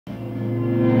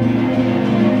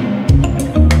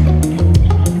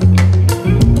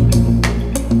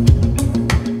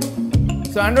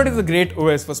So Android is a great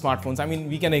OS for smartphones. I mean,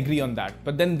 we can agree on that.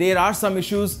 But then there are some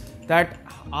issues that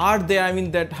are there,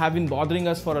 that have been bothering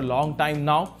us for a long time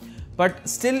now. But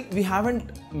still, we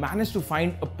haven't managed to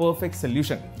find a perfect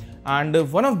solution. And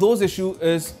one of those issues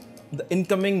is the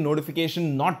incoming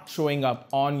notification not showing up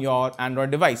on your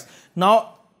Android device.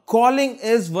 Now, calling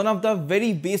is one of the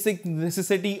very basic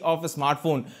necessity of a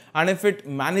smartphone. And if it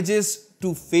manages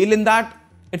to fail in that,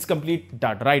 it's complete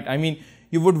dud, right? I mean,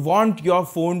 you would want your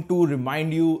phone to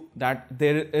remind you that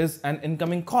there is an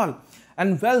incoming call.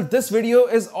 And well, this video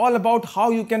is all about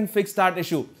how you can fix that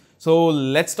issue. So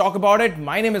let's talk about it.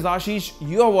 My name is Ashish.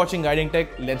 You are watching Guiding Tech.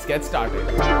 Let's get started.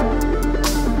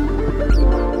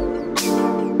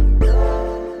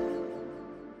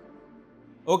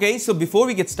 Okay, so before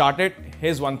we get started,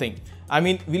 here's one thing.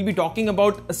 We'll be talking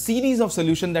about a series of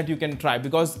solutions that you can try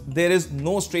because there is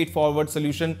no straightforward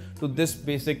solution to this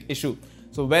basic issue.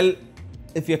 So well,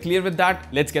 if you're clear with that,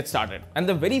 let's get started. And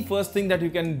the very first thing that you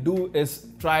can do is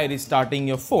try restarting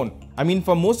your phone.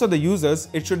 For most of the users,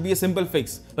 it should be a simple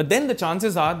fix. But then the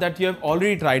chances are that you have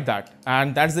already tried that.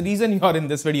 And that's the reason you're in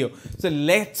this video. So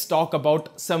let's talk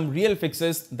about some real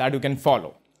fixes that you can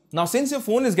follow. Now, since your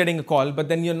phone is getting a call, but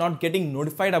then you're not getting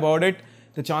notified about it,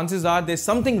 the chances are there's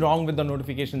something wrong with the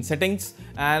notification settings.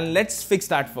 And let's fix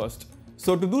that first.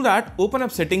 So to do that, open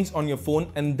up settings on your phone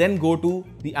and then go to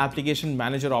the application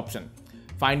manager option.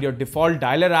 Find your default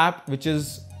dialer app, which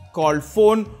is called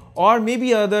phone or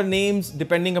maybe other names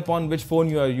depending upon which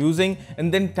phone you are using,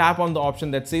 and then tap on the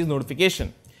option that says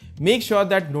notification. Make sure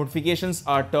that notifications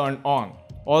are turned on.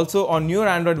 Also, on your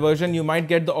Android version, you might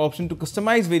get the option to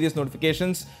customize various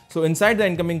notifications. So inside the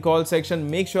incoming call section,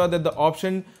 make sure that the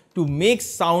option to make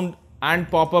sound and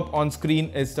pop up on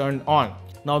screen is turned on.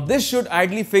 Now, this should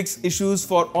ideally fix issues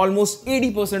for almost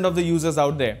 80% of the users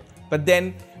out there. But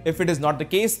then, if it is not the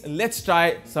case, let's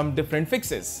try some different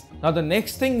fixes. Now, the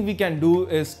next thing we can do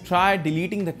is try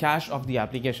deleting the cache of the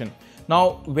application.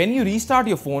 Now, when you restart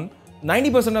your phone,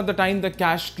 90% of the time the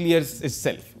cache clears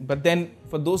itself. But then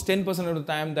for those 10% of the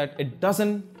time that it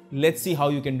doesn't, let's see how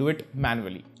you can do it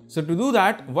manually. So to do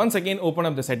that, once again, open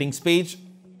up the settings page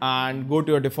and go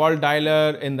to your default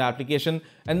dialer in the application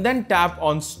and then tap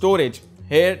on storage.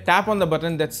 Here, tap on the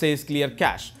button that says clear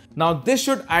cache. Now, this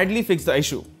should ideally fix the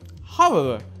issue.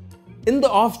 However, in the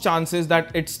off chances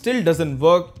that it still doesn't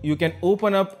work, you can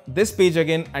open up this page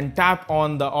again and tap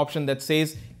on the option that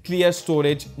says clear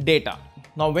storage data.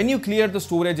 Now, when you clear the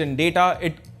storage and data,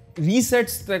 it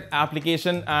resets the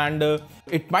application and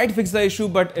it might fix the issue,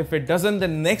 but if it doesn't, the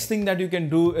next thing that you can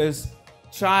do is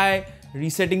try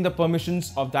resetting the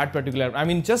permissions of that particular.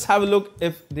 Just have a look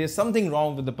if there's something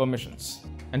wrong with the permissions.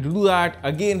 And to do that,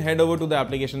 again, head over to the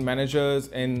application managers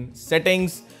in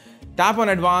settings. Tap on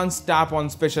advanced, tap on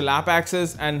special app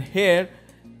access, and here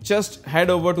just head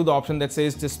over to the option that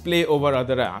says display over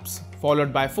other apps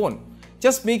followed by phone.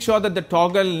 Just make sure that the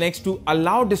toggle next to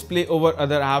allow display over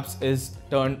other apps is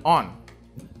turned on.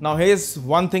 Now, here's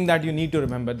one thing that you need to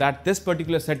remember, that this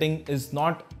particular setting is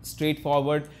not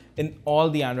straightforward in all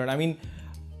the Android.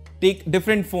 Take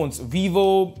different phones,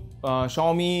 Vivo,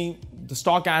 Xiaomi, the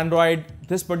stock Android,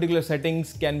 this particular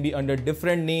settings can be under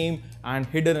different name and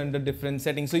hidden under different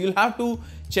settings. So you'll have to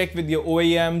check with your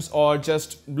OEMs or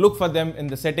just look for them in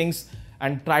the settings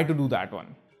and try to do that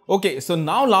one. Okay, so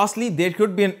now lastly, there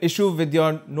could be an issue with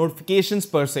your notifications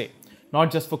per se.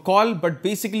 Not just for call, but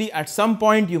basically at some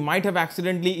point you might have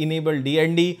accidentally enabled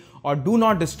DND or do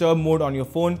not disturb mode on your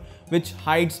phone, which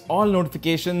hides all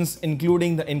notifications,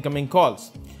 including the incoming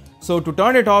calls. So to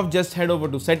turn it off, just head over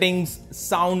to settings,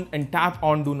 sound, and tap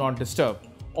on do not disturb.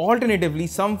 Alternatively,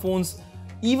 some phones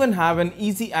even have an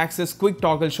easy access quick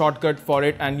toggle shortcut for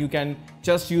it, and you can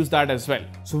just use that as well.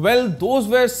 So well, those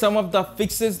were some of the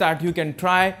fixes that you can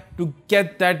try to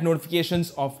get that notifications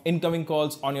of incoming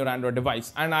calls on your Android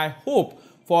device. And I hope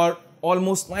for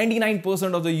almost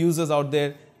 99% of the users out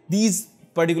there, these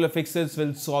particular fixes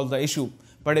will solve the issue.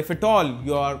 But if at all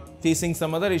you are facing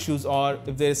some other issues, or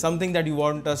if there is something that you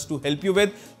want us to help you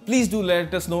with, please do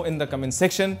let us know in the comment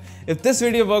section. If this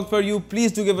video worked for you,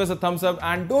 please do give us a thumbs up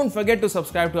and don't forget to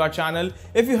subscribe to our channel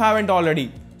if you haven't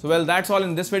already. So well, that's all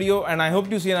in this video, and I hope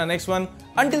to see you in our next one.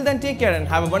 Until then, take care and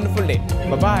have a wonderful day.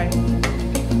 Bye-bye.